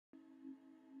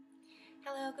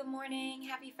Hello, good morning,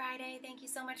 happy Friday. Thank you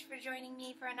so much for joining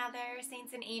me for another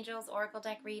Saints and Angels Oracle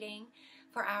deck reading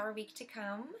for our week to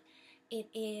come. It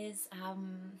is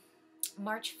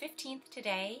March 15th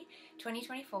today,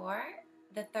 2024,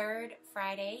 the third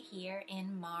Friday here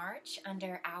in March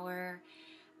under our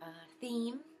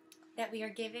theme that we are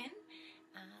given,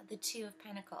 the Two of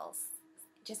Pentacles.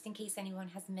 Just in case anyone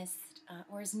has missed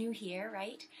or is new here,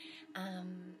 right?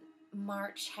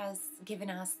 March has given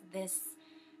us this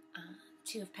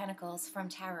Two of Pentacles from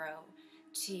Tarot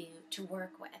to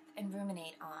work with and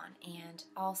ruminate on, and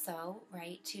also,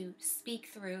 right, to speak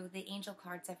through the angel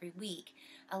cards every week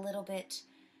a little bit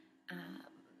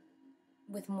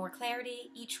with more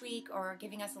clarity each week, or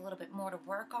giving us a little bit more to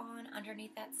work on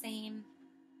underneath that same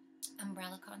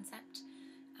umbrella concept.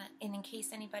 And in case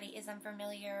anybody is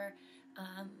unfamiliar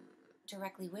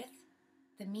directly with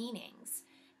the meanings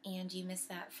and you missed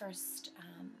that first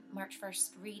March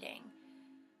 1st reading,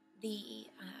 the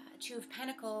Two of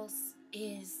Pentacles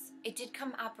it did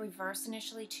come up reverse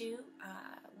initially too,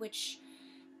 which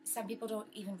some people don't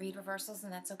even read reversals,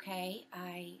 and that's okay.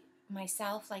 I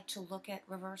myself like to look at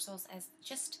reversals as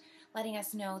just letting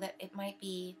us know that it might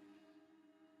be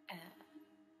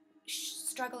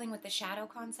struggling with the shadow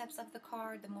concepts of the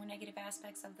card, the more negative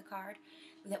aspects of the card,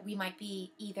 that we might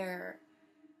be either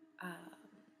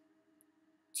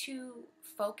too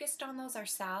focused on those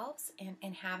ourselves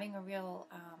and having a real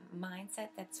mindset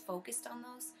that's focused on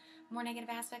those more negative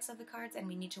aspects of the cards, and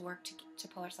we need to work to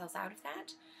pull ourselves out of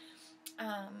that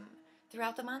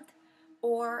throughout the month.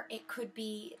 Or it could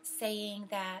be saying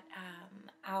that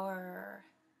our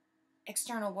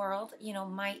external world,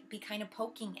 might be kind of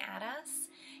poking at us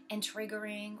and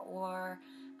triggering or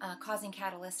causing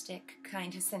catalytic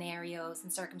kind of scenarios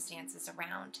and circumstances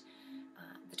around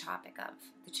the topic of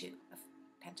the Two of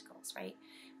Pentacles, right?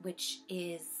 Which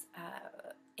is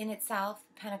in itself,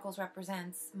 Pentacles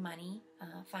represents money,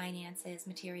 finances,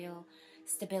 material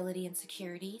stability and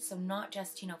security. So not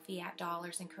just fiat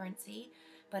dollars and currency,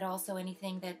 but also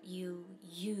anything that you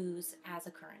use as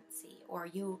a currency, or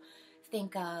you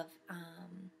think of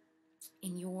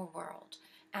in your world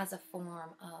as a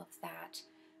form of that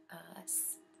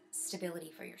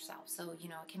stability for yourself. So, it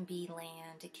can be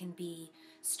land, it can be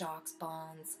stocks,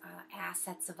 bonds,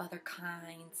 assets of other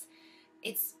kinds.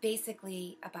 It's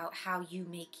basically about how you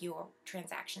make your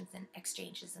transactions and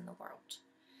exchanges in the world.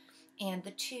 And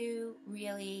the two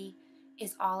really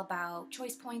is all about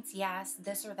choice points, yes,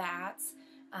 this or that.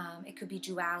 It could be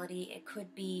duality. It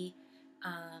could be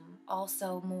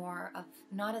also more of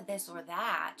not a this or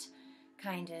that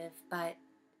kind of, but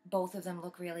both of them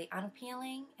look really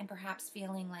unappealing and perhaps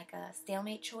feeling like a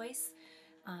stalemate choice,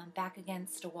 back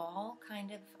against a wall,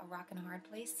 kind of a rock and a hard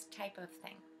place type of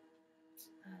thing.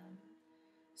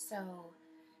 So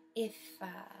if,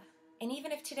 and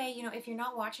even if today, if you're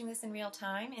not watching this in real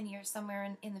time and you're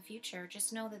somewhere in the future,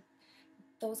 just know that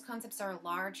those concepts are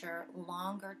larger,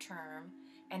 longer term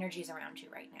energies around you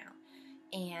right now,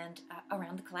 and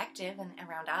around the collective and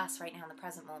around us right now in the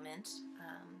present moment.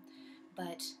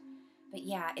 But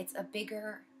yeah, it's a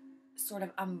bigger sort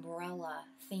of umbrella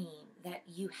theme that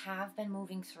you have been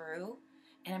moving through,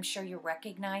 and I'm sure you're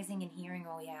recognizing and hearing,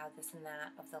 oh yeah, this and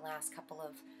that of the last couple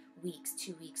of weeks,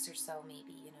 2 weeks or so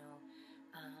maybe,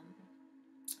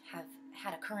 have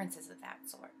had occurrences of that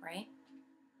sort, right?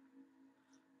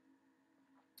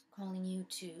 Calling you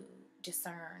to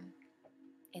discern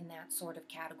in that sort of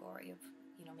category of,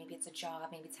 maybe it's a job,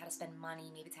 maybe it's how to spend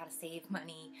money, maybe it's how to save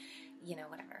money,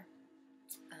 whatever.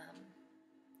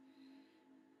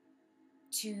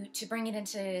 To bring it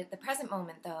into the present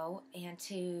moment, though, and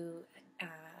to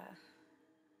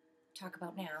talk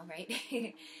about now, right?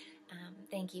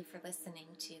 Thank you for listening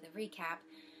to the recap.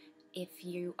 If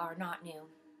you are not new,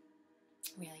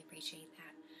 really appreciate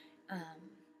that.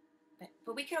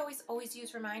 But we could always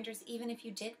use reminders, even if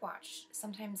you did watch.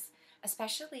 Sometimes,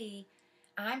 especially,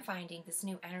 I'm finding this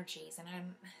new energies, and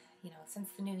I'm, since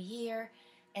the new year,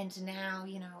 and now,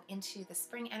 into the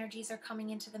spring energies are coming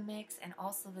into the mix, and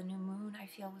also the new moon, I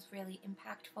feel, was really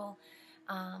impactful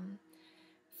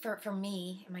for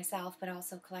me, myself, but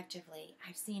also collectively.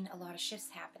 I've seen a lot of shifts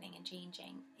happening and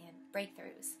changing and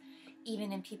breakthroughs,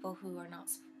 even in people who are not,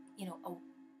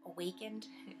 awakened.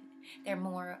 They're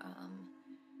more,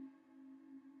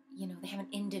 they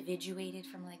haven't individuated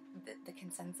from like the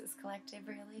consensus collective,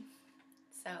 really.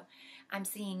 So I'm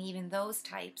seeing even those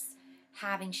types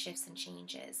having shifts and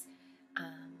changes,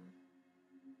 and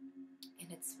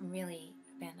it's really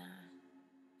been a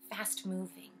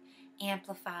fast-moving,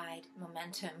 amplified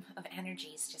momentum of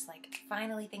energies. Just like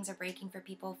finally things are breaking for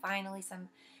people. Finally, some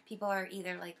people are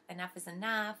either like enough is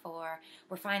enough, or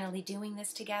we're finally doing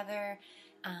this together.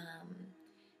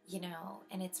 You know,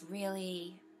 and it's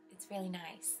really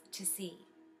nice to see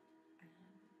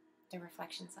the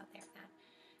reflections out there of that.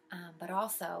 But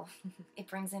also, it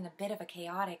brings in a bit of a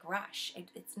chaotic rush.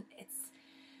 It's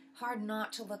hard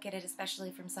not to look at it,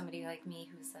 especially from somebody like me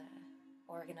who's a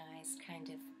organized kind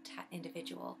of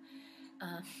individual.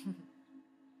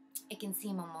 It can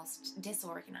seem almost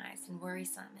disorganized and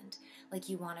worrisome, and like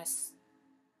you want to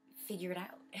figure it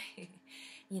out,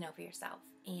 you know, for yourself.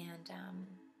 And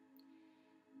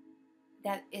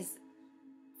that is,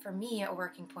 for me, a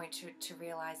working point to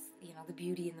realize, you know, the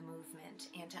beauty in the movement,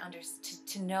 and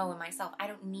to know in myself. I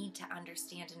don't need to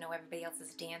understand and know everybody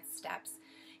else's dance steps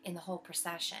in the whole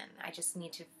procession. I just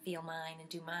need to feel mine and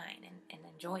do mine and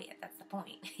enjoy it. That's the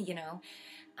point, you know.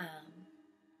 Yeah.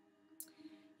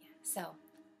 So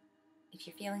if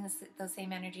you're feeling those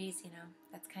same energies, you know,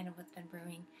 that's kind of what's been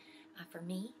brewing for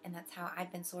me, and that's how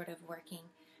I've been sort of working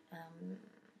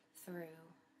through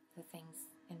the things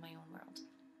in my own world.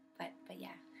 But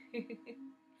yeah.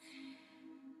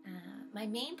 My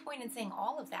main point in saying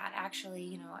all of that, actually,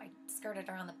 you know, I skirted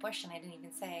around the bush and I didn't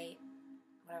even say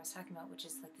what I was talking about, which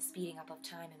is like the speeding up of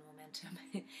time and momentum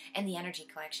and the energy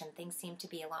collection. Things seem to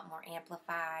be a lot more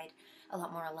amplified, a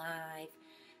lot more alive,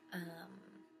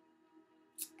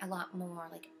 a lot more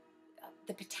like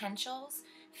the potentials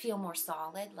feel more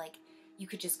solid, like you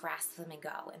could just grasp them and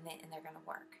go, and they're going to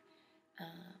work,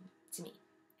 to me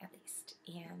at least.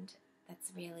 And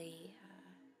that's really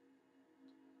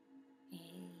a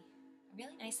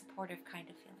really nice, supportive kind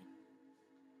of feeling.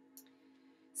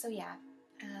 So yeah,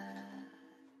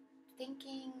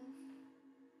 thinking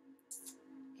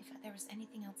if there was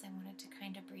anything else I wanted to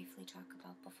kind of briefly talk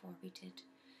about before we did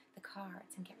the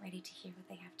cards and get ready to hear what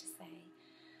they have to say.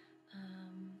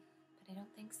 But I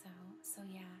don't think so. So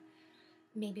yeah,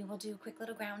 maybe we'll do a quick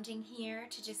little grounding here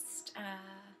to just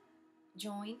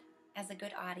join as a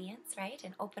good audience, right?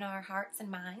 And open our hearts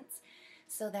and minds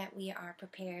so that we are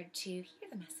prepared to hear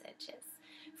the messages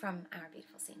from our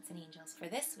beautiful saints and angels for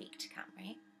this week to come,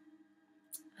 right?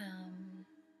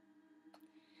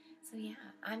 So yeah,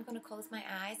 I'm going to close my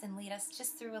eyes and lead us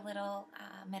just through a little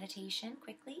meditation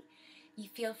quickly. You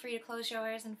feel free to close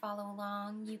yours and follow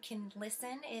along. You can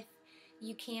listen if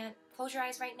you can't close your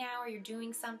eyes right now, or you're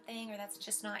doing something, or that's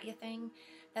just not your thing.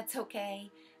 That's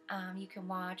okay. You can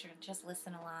watch or just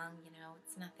listen along. You know,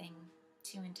 it's nothing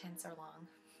too intense or long.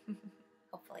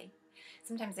 Hopefully.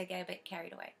 Sometimes I get a bit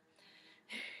carried away.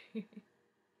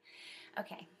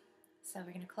 Okay, so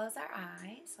we're going to close our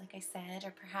eyes, like I said,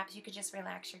 or perhaps you could just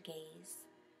relax your gaze.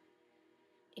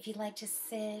 If you'd like to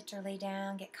sit or lay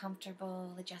down, get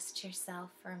comfortable, adjust yourself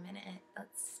for a minute.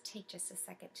 Let's take just a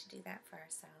second to do that for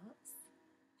ourselves.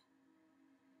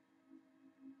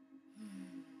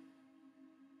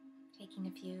 Taking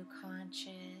a few conscious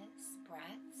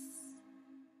breaths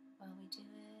while we do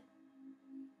it.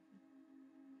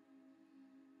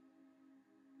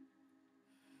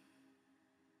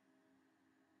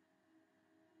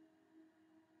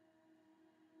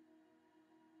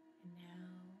 And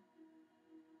now,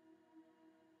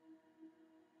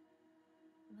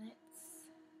 let's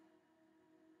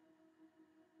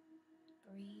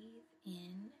breathe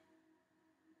in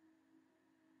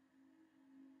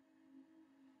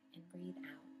and breathe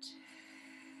out.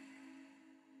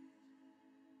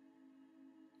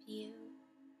 Few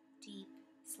deep,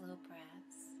 slow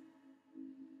breaths,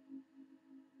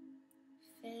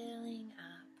 filling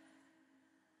up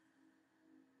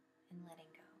and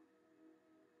letting go.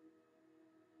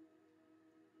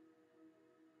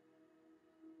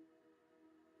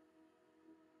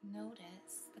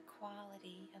 Notice the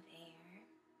quality of air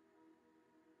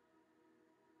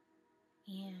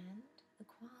and the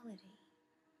quality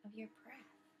of your breath.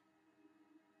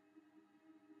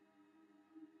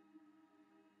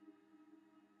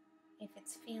 If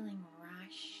it's feeling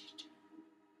rushed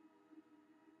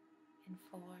and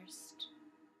forced,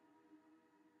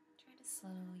 try to slow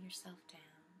yourself down.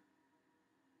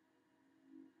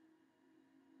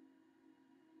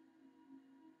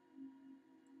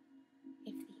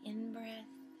 If the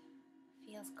in-breath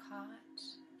feels caught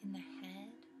in the head,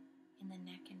 in the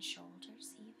neck and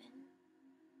shoulders even,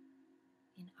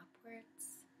 in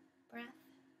upwards breath,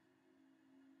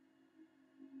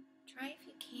 try if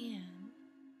you can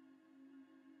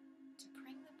to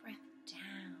bring the breath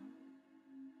down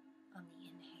on the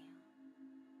inhale.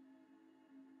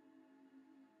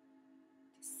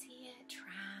 To see it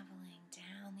traveling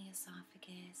down the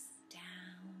esophagus,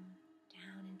 down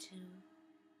into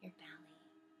your belly,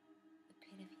 the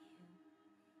pit of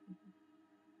you.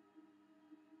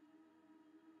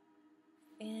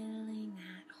 Filling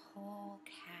that whole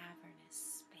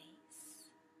cavernous space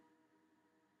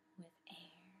with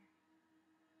air.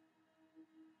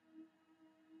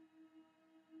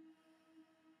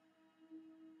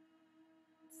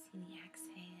 See the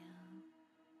exhale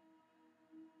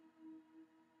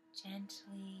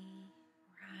gently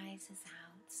rises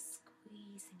out,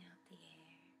 squeezing out the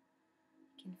air.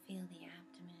 You can feel the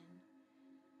abdomen,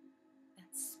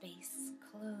 that space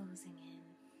closing in.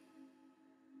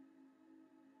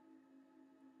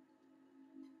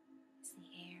 As the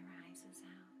air rises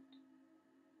out.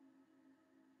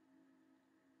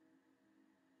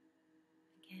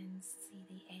 Again, see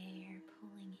the air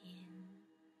pulling in,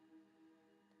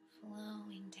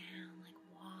 flowing down like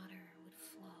water would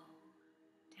flow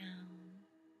down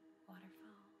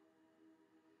waterfall.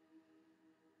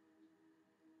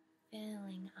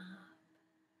 Filling up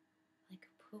like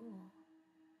a pool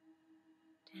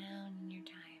down in your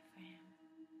diaphragm.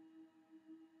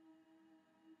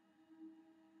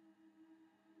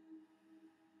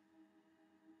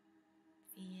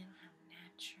 Feel how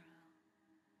natural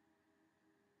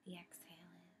the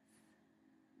exhale is.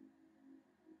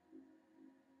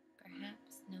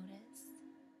 Perhaps notice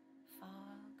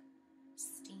fog,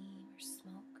 steam, or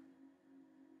smoke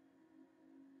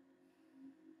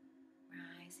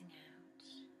rising out,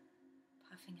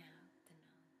 puffing out the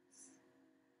nose.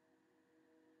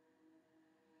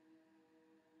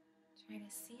 Try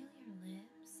to seal your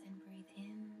lips and breathe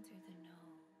in through the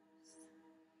nose,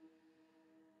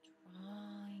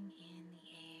 drawing in the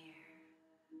air.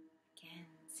 Again,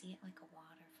 see it like a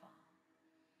waterfall.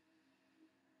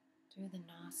 Through the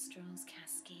nostrils,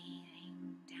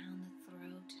 cascading down the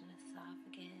throat and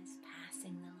esophagus,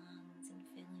 passing the lungs and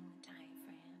filling the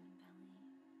diaphragm and belly.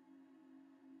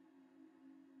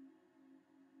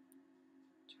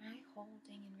 Try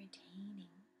holding and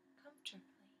retaining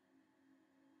comfortably.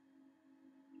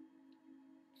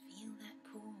 Feel that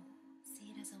pool.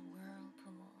 See it as a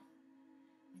whirlpool,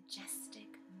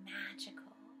 majestic,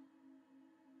 magical,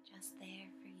 just there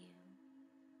for you.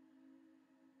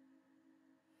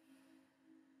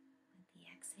 Let the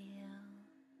exhale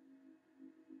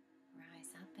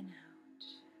rise up and out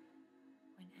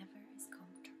whenever is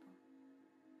comfortable.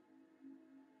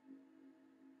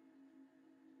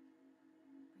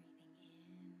 Breathing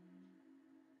in,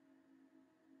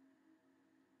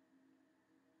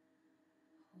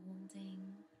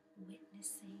 holding,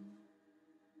 witnessing,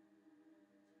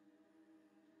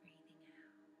 breathing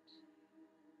out,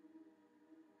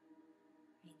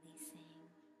 releasing,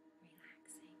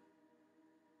 relaxing.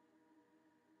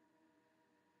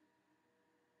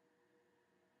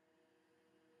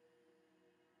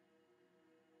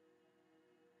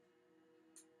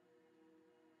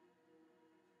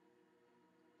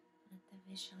 Let the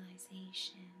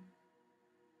visualization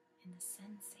and the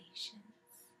sensations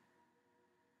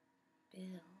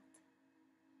build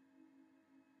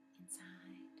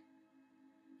inside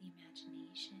the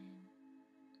imagination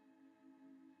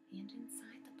and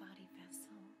inside the body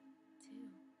vessel too.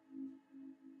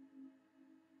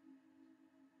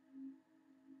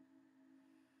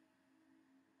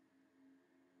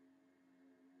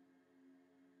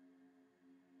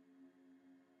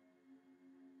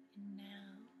 And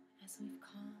now, as we've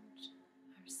calmed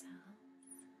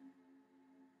ourselves,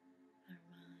 our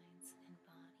minds and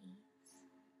bodies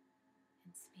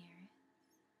and spirits,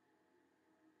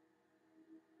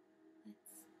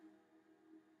 let's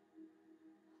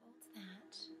hold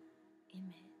that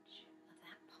image of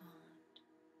that pond,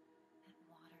 that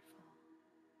waterfall,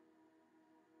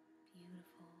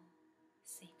 beautiful,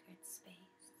 sacred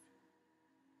space.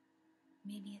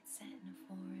 Maybe it's set in a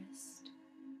forest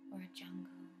or a jungle.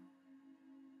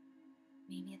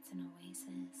 Maybe it's an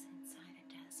oasis inside a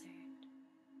desert.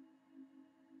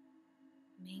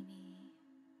 Maybe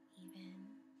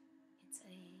even it's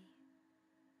a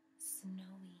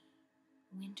snowy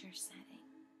winter setting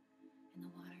and the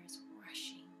water is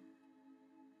rushing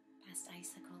past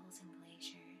icicles and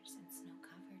glaciers and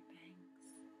snow-covered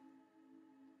banks.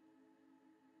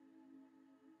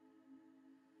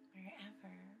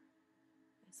 Wherever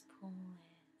this pool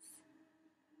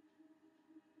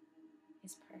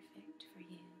is perfect for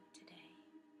you today.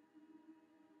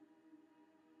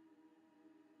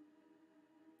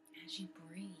 As you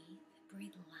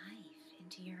breathe life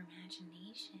into your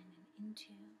imagination and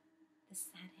into the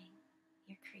setting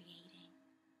you're creating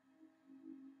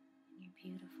in your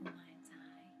beautiful mind's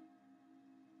eye.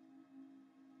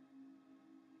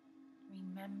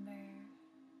 Remember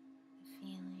the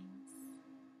feelings.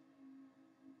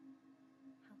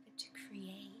 Help it to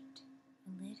create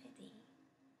validity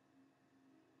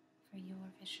for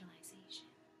your visualization.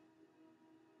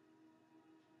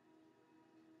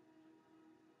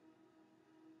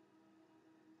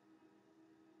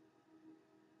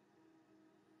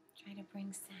 Try to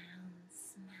bring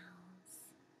sounds, smells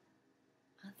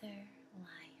other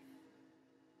life,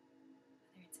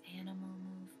 whether it's animal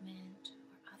movement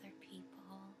or other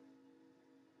people,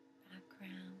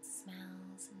 background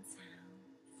smells and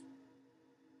sounds.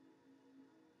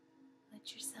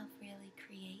 Let yourself really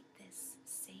create this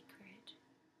sacred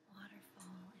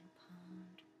waterfall and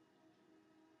pond.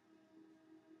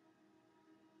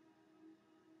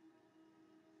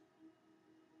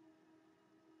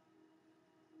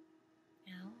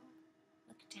 Now,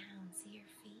 look down, see your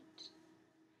feet.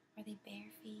 Are they bare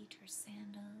feet or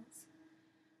sandals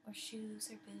or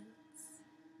shoes or boots?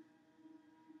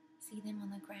 See them on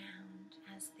the ground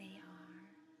as they are.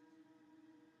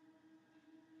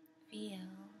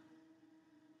 Feel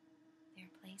their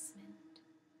placement.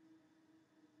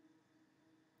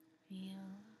 Feel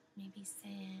maybe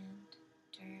sand,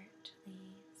 dirt,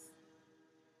 leaves.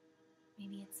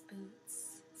 Maybe it's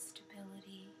boots,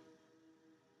 stability,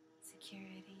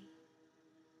 security.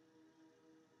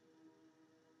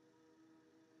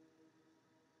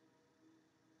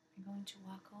 We're going to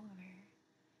walk over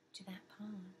to that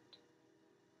pond.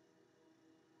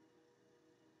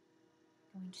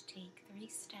 We're going to take 3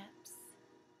 steps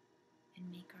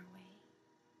and make our way.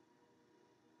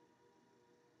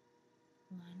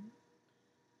 1,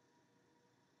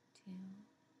 2,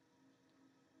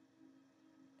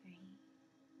 3.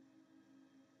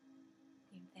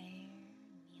 You're there,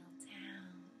 kneel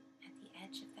down at the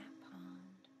edge of that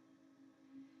pond.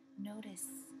 Notice,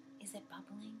 is it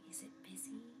bubbling? Is it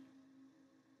busy?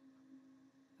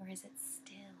 Or is it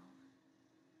still?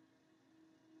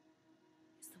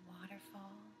 Is the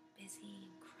waterfall busy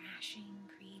and crashing,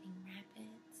 creating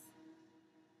rapids?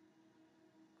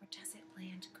 Or does it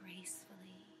land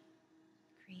gracefully,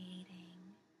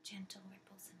 creating gentle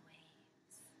ripples and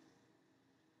waves?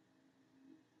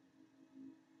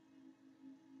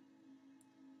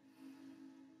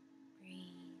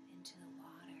 Breathe into the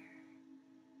water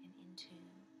and into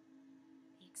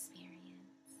the experience.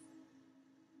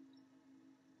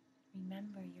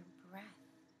 Remember, your breath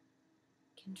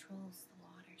controls the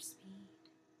water speed.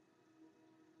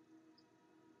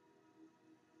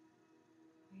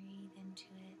 Breathe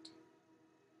into it,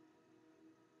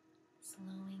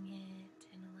 slowing it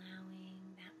and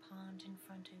allowing that pond in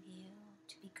front of you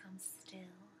to become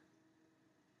still,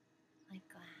 like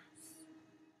glass.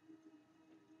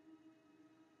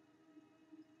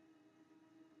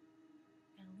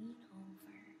 Now lean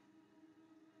over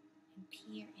and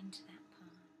peer into that pond.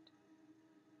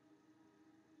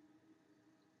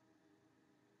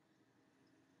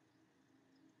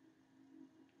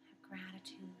 Have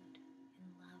gratitude and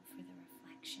love for the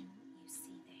reflection you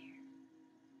see there.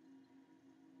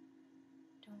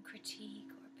 Don't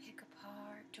critique or pick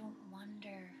apart. Don't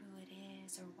wonder who it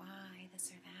is or why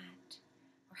this or that,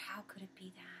 or how could it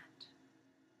be that.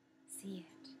 See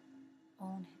it.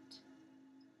 Own it.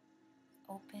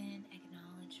 Open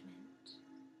acknowledgement.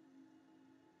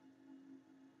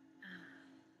 Ah,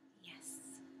 yes.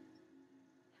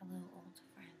 Hello, old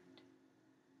friend.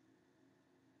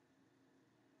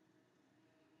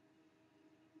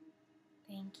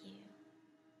 Thank you.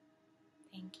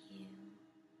 Thank you.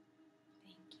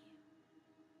 Thank you.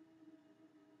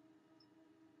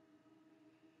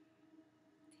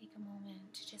 Take a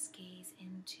moment to just gaze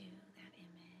into that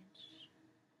image.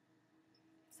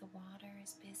 If the water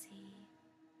is busy,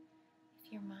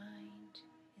 if your mind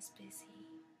is busy,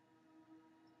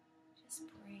 just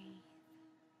breathe.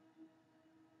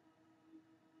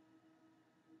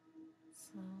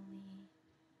 Slowly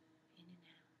in and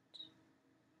out.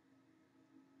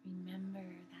 Remember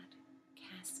that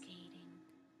cascading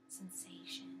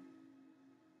sensation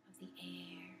of the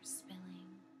air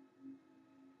spilling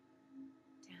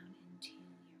down into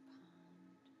your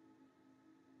pond.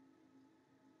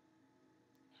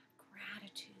 Have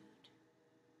gratitude,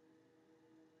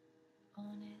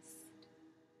 honest,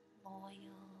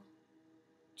 loyal,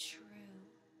 true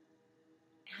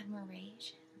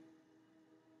admiration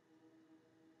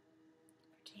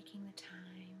for taking the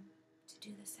time to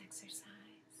do this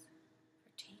exercise,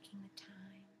 for taking the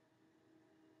time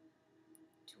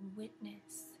to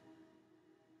witness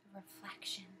the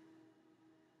reflection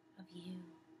of you,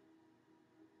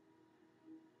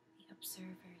 the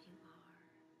observer you are,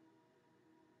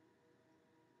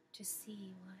 to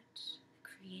see what the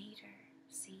Creator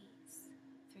sees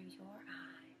through your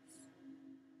eyes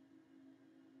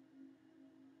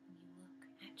when you look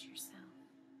at yourself.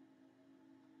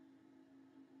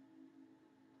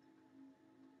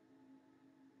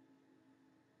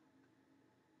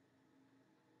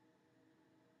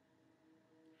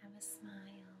 Have a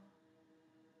smile.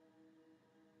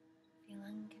 Feel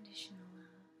unconditional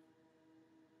love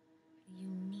for the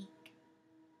unique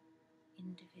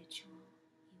individual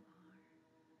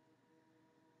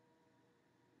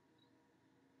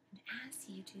as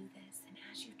you do this, and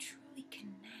as you truly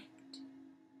connect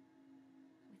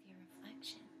with your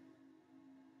reflection,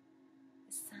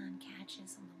 the sun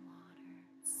catches on the water,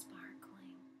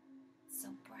 sparkling, so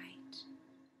bright.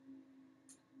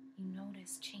 You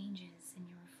notice changes in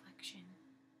your reflection.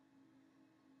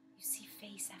 You see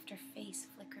face after face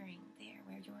flickering there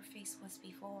where your face was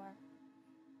before.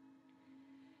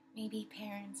 Maybe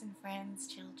parents and friends,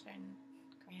 children,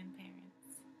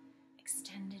 grandparents,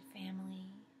 extended family.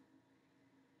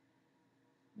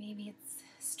 Maybe it's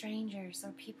strangers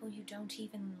or people you don't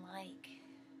even like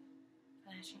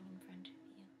flashing in front of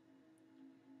you,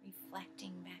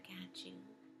 reflecting back at you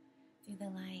through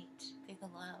the light, through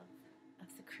the love of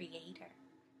the Creator,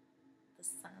 the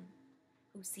Sun,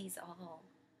 who sees all,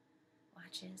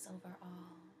 watches over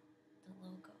all, the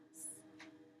Logos.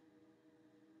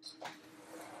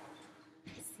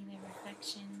 See their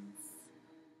reflections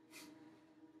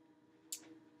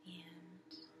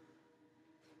and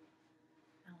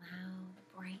allow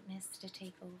the brightness to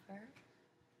take over,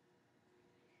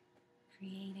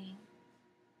 creating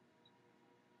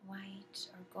white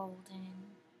or golden,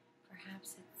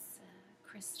 perhaps it's a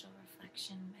crystal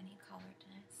reflection, many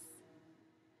coloredness,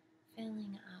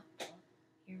 filling up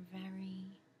your very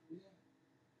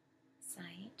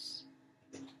sight,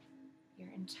 your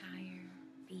entire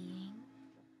being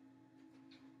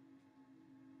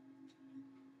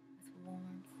with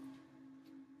warmth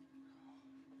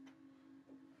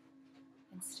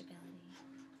and stability.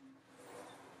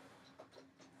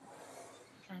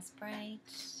 As bright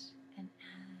and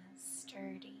as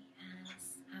sturdy as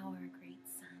our great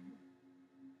sun.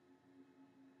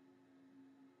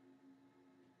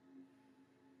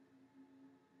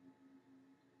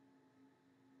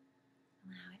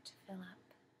 Allow it to fill up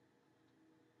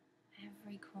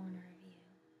every corner of you.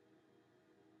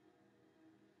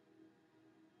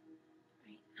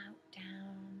 Right out,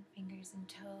 down, fingers and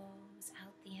toes,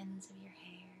 out the ends of your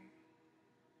hair.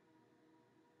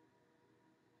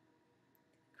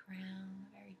 Crown,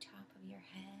 the very top of your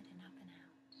head and up and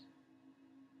out.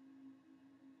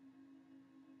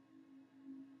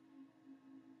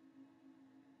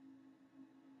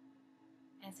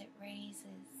 As it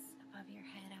raises above your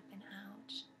head, up and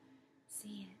out,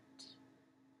 see it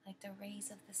like the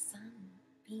rays of the sun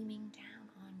beaming down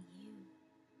on you.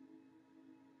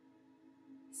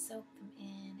 Soak them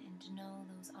in and know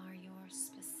those are your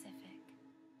specific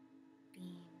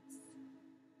beams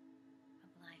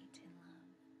of light and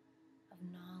love, of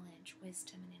knowledge,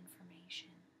 wisdom, and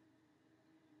information,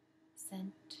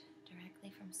 sent directly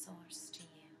from Source to you.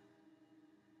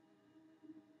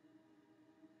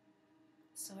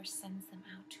 Source sends them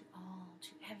out to all,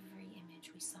 to every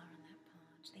image we saw on that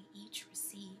pond. They each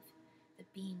receive the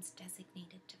beams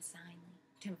designated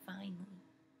divinely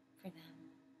for them,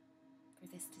 for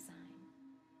this design,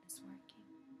 this working.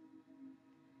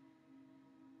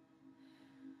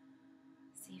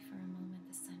 See for a moment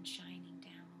the sun shining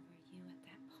down over you at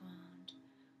that pond,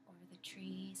 over the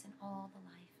trees and all the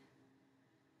life,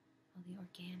 all the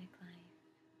organic life,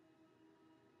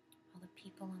 all the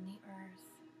people on the earth.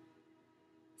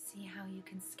 See how you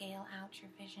can scale out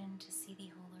your vision to see the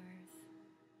whole earth,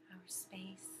 our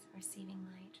space, receiving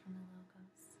light from the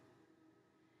Logos,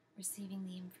 receiving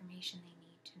the information they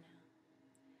need to know,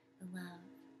 the love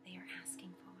they are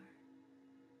asking for.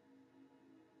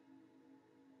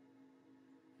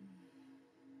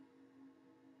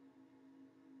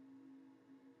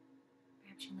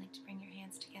 Perhaps you'd like to bring your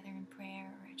hands together in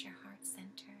prayer or at your heart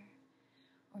center,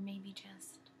 or maybe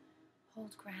just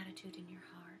hold gratitude in your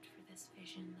heart for this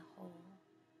vision, the whole,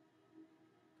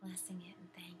 blessing it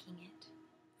and thanking it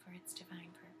for its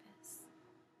divine purpose.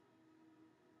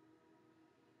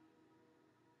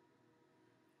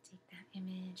 Take that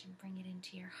image and bring it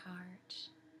into your heart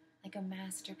like a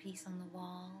masterpiece on the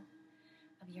wall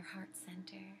of your heart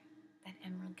center, that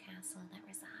emerald castle that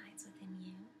resides within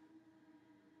you.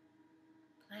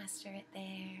 Plaster it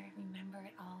there, remember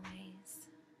it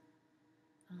always,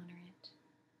 honor it.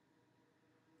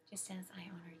 Just as I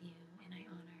honor you and I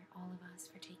honor all of us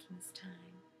for taking this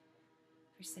time,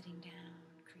 for sitting down,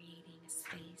 creating a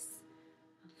space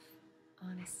of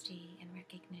honesty and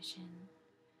recognition,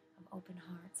 of open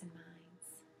hearts and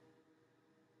minds.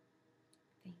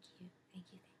 Thank you,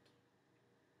 thank you, thank you.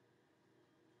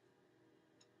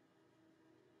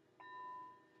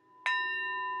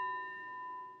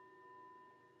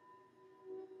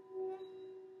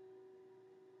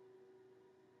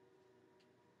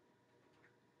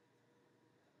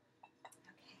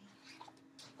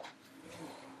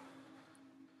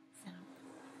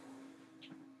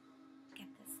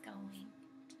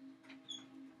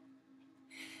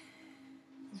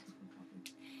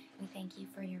 Thank thank you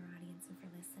for your audience and for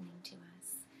listening to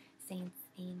us. Saints,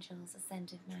 angels,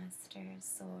 ascended masters,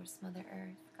 Source, Mother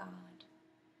Earth, God,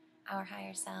 our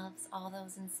higher selves, all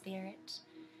those in spirit,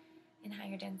 in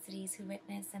higher densities who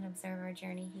witness and observe our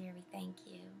journey here, we thank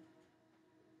you.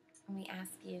 And we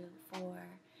ask you for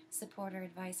support or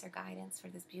advice or guidance for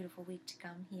this beautiful week to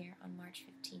come here on March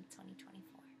 15th, 2024.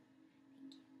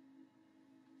 Thank you.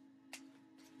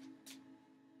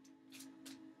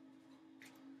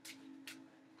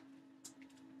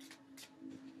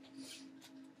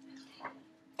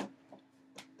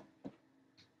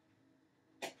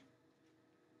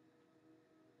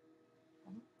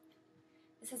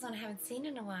 This is one I haven't seen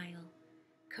in a while.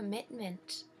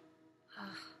 Commitment.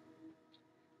 Ah,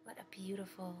 what a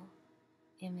beautiful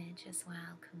image as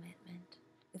well, commitment,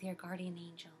 with your guardian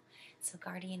angel. So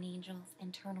guardian angels,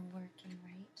 internal working,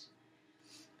 right?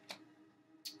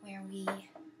 Where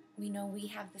we know we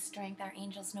have the strength, our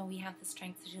angels know we have the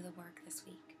strength to do the work this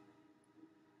week.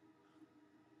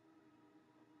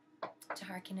 To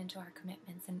hearken into our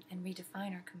commitments and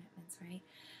redefine our commitments, right?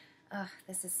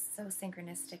 This is so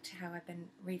synchronistic to how I've been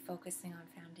refocusing on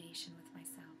foundation with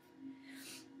myself.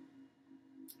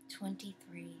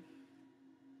 23.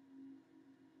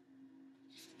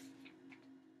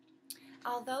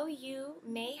 Although you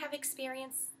may have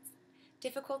experienced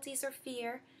difficulties or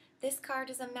fear, this card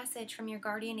is a message from your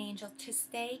guardian angel to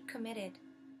stay committed.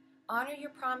 Honor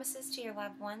your promises to your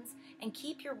loved ones and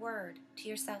keep your word to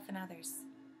yourself and others.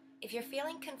 If you're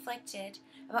feeling conflicted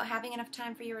about having enough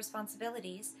time for your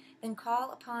responsibilities, then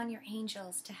call upon your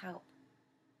angels to help.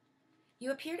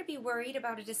 You appear to be worried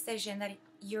about a decision that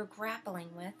you're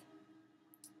grappling with.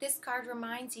 This card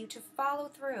reminds you to follow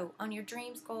through on your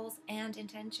dreams, goals, and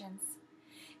intentions.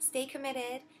 Stay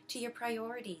committed to your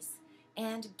priorities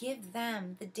and give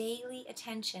them the daily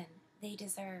attention they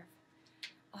deserve.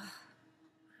 Oh,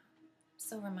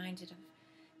 so reminded of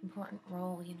important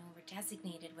role, we're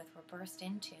designated with, we're burst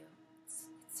into. It's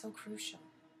so crucial.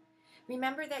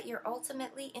 Remember that you're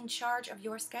ultimately in charge of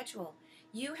your schedule.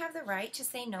 You have the right to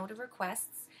say no to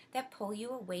requests that pull you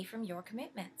away from your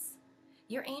commitments.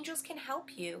 Your angels can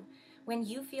help you when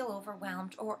you feel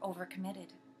overwhelmed or overcommitted.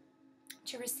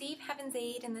 To receive heaven's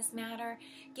aid in this matter,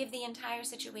 give the entire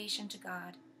situation to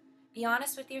God. Be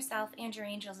honest with yourself and your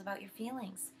angels about your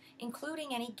feelings,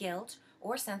 including any guilt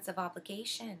or sense of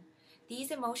obligation.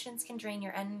 These emotions can drain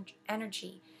your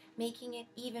energy, making it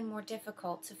even more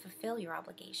difficult to fulfill your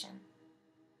obligation.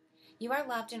 You are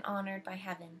loved and honored by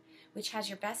heaven, which has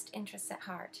your best interests at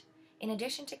heart. In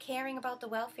addition to caring about the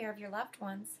welfare of your loved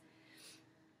ones,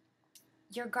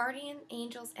 your guardian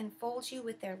angels enfold you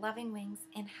with their loving wings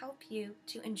and help you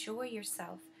to enjoy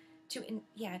yourself, to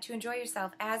enjoy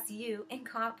yourself as you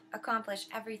accomplish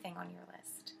everything on your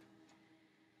list.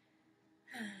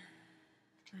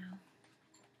 Wow.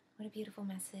 What a beautiful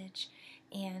message,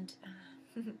 and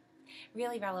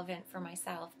really relevant for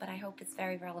myself, but I hope it's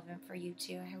very relevant for you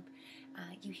too. I hope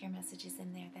you hear messages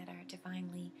in there that are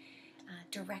divinely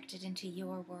directed into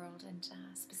your world and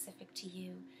specific to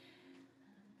you.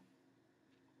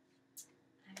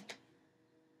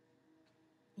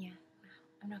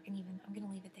 I'm going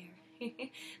to leave it there.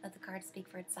 Let the card speak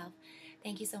for itself.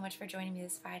 Thank you so much for joining me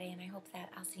this Friday, and I hope that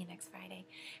I'll see you next Friday.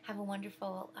 Have a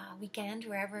wonderful weekend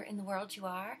wherever in the world you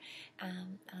are.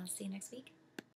 I'll see you next week.